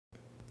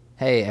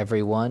Hey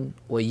everyone,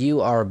 what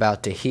you are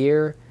about to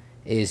hear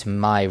is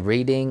my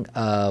reading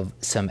of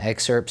some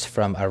excerpts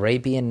from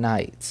Arabian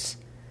Nights.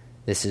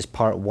 This is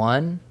part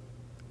 1.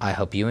 I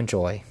hope you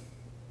enjoy.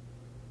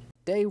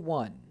 Day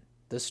 1.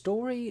 The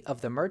Story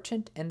of the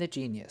Merchant and the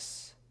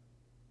Genius.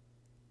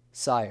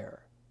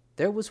 Sire,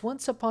 there was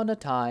once upon a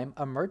time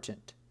a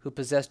merchant who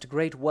possessed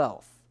great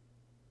wealth.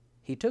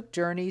 He took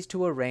journeys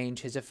to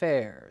arrange his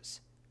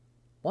affairs.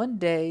 One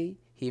day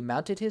he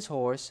mounted his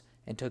horse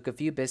and took a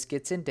few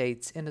biscuits and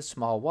dates in a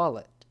small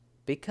wallet,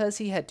 because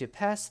he had to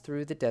pass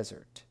through the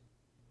desert.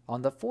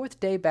 On the 4th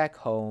day back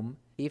home,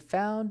 he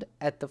found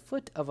at the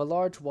foot of a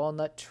large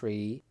walnut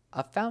tree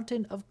a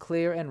fountain of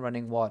clear and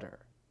running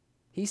water.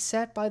 He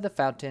sat by the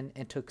fountain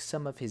and took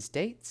some of his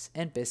dates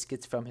and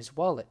biscuits from his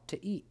wallet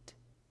to eat.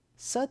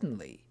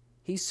 Suddenly,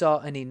 he saw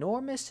an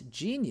enormous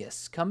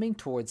genius coming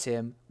towards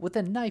him with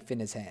a knife in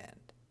his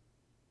hand.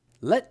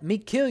 "Let me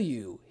kill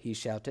you!" he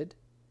shouted.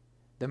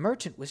 The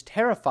merchant was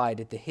terrified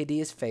at the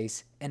hideous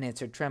face and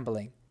answered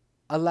trembling,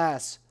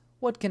 "Alas,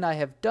 what can I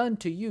have done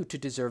to you to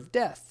deserve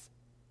death?"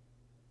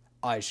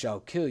 "I shall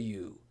kill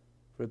you,"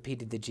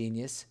 repeated the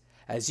genius,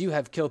 "as you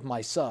have killed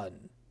my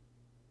son."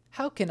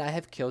 "How can I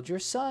have killed your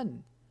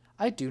son?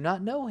 I do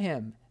not know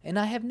him, and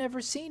I have never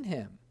seen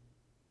him."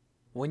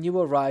 "When you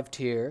arrived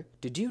here,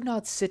 did you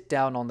not sit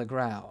down on the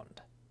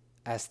ground?"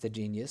 asked the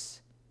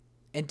genius.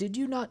 "And did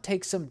you not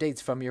take some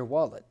dates from your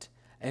wallet,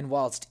 and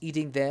whilst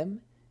eating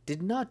them,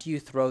 did not you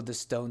throw the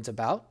stones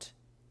about?"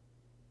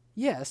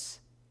 "Yes,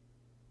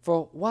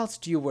 for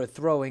whilst you were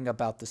throwing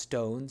about the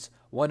stones,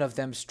 one of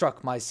them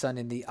struck my son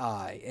in the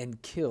eye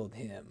and killed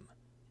him."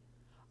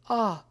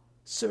 "Ah,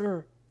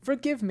 sir,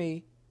 forgive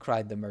me,"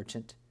 cried the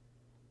merchant,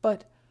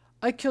 "but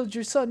I killed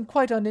your son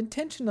quite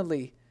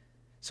unintentionally,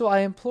 so I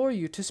implore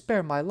you to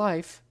spare my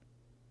life."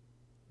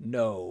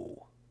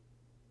 "No."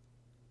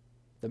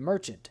 The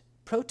merchant,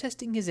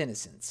 protesting his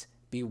innocence,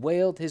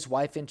 bewailed his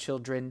wife and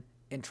children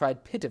and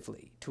tried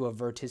pitifully to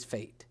avert his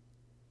fate.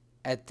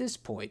 At this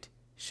point,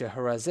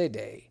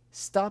 Scheherazade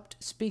stopped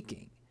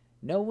speaking,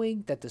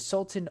 knowing that the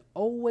Sultan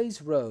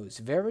always rose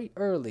very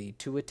early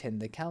to attend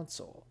the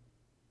council.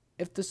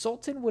 "If the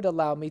Sultan would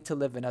allow me to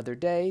live another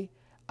day,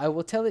 I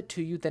will tell it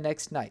to you the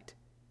next night."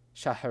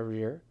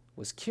 Shahryar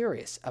was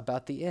curious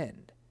about the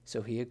end,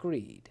 so he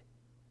agreed.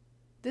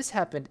 This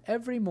happened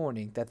every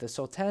morning that the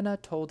Sultana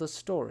told a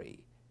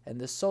story,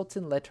 and the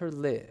Sultan let her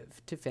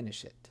live to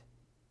finish it.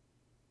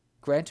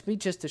 "Grant me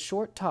just a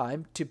short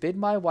time to bid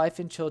my wife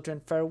and children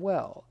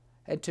farewell,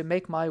 and to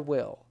make my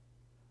will.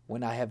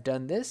 When I have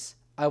done this,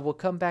 I will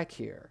come back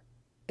here,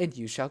 and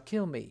you shall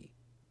kill me.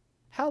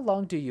 How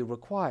long do you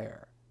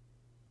require?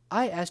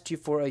 I asked you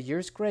for a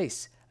year's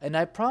grace, and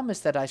I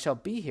promise that I shall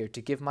be here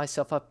to give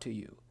myself up to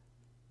you."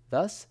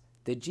 Thus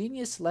the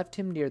genius left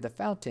him near the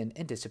fountain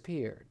and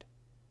disappeared.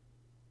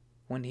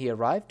 When he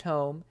arrived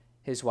home,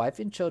 his wife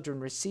and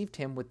children received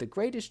him with the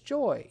greatest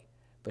joy,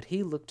 but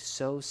he looked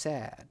so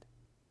sad.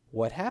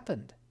 "What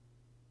happened?"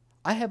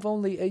 "I have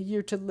only a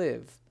year to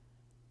live,"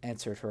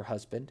 answered her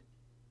husband.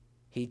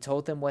 He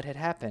told them what had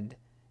happened,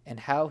 and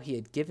how he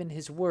had given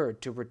his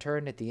word to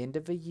return at the end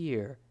of a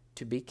year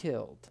to be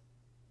killed.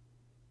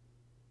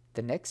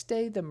 The next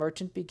day the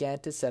merchant began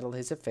to settle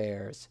his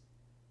affairs.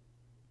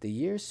 The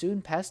year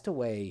soon passed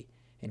away,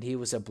 and he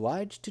was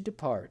obliged to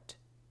depart.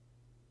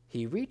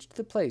 He reached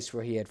the place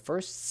where he had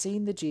first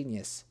seen the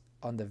genius,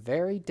 on the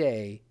very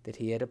day that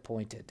he had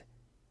appointed.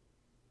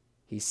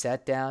 He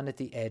sat down at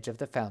the edge of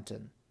the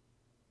fountain.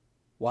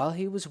 While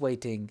he was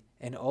waiting,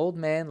 an old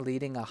man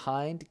leading a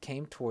hind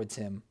came towards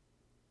him.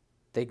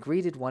 They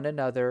greeted one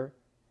another,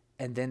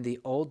 and then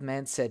the old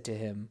man said to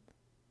him,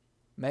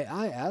 "May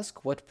I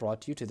ask what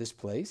brought you to this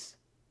place?"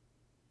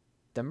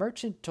 The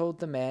merchant told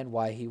the man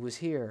why he was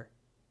here.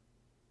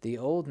 The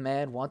old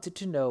man wanted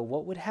to know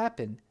what would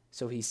happen,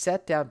 so he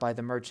sat down by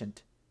the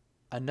merchant.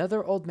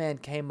 Another old man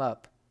came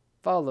up,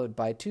 followed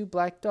by 2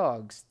 black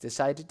dogs,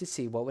 decided to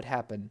see what would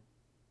happen.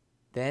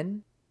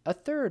 Then a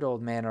third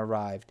old man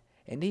arrived,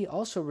 and he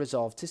also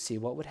resolved to see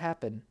what would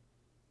happen.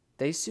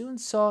 They soon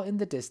saw in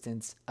the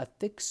distance a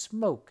thick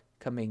smoke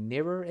coming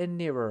nearer and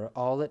nearer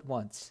all at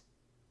once.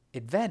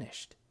 It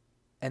vanished,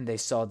 and they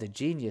saw the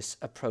genius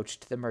approach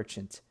the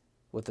merchant,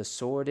 with a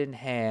sword in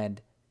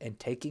hand, and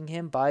taking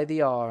him by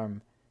the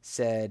arm,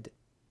 said,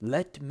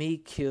 "Let me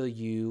kill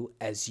you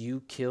as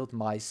you killed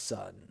my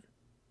son."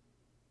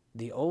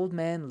 The old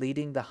man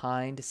leading the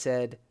hind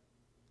said,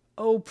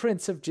 "O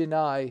Prince of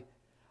Genii,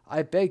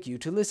 I beg you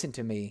to listen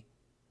to me.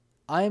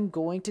 I am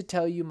going to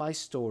tell you my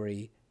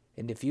story,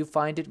 and if you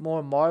find it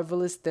more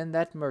marvelous than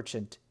that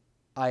merchant,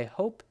 I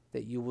hope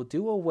that you will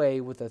do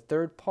away with a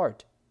third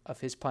part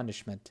of his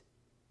punishment."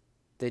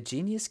 The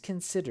genius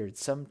considered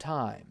some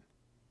time,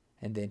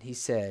 and then he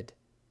said,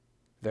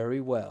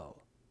 "Very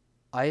well,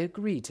 I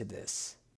agree to this."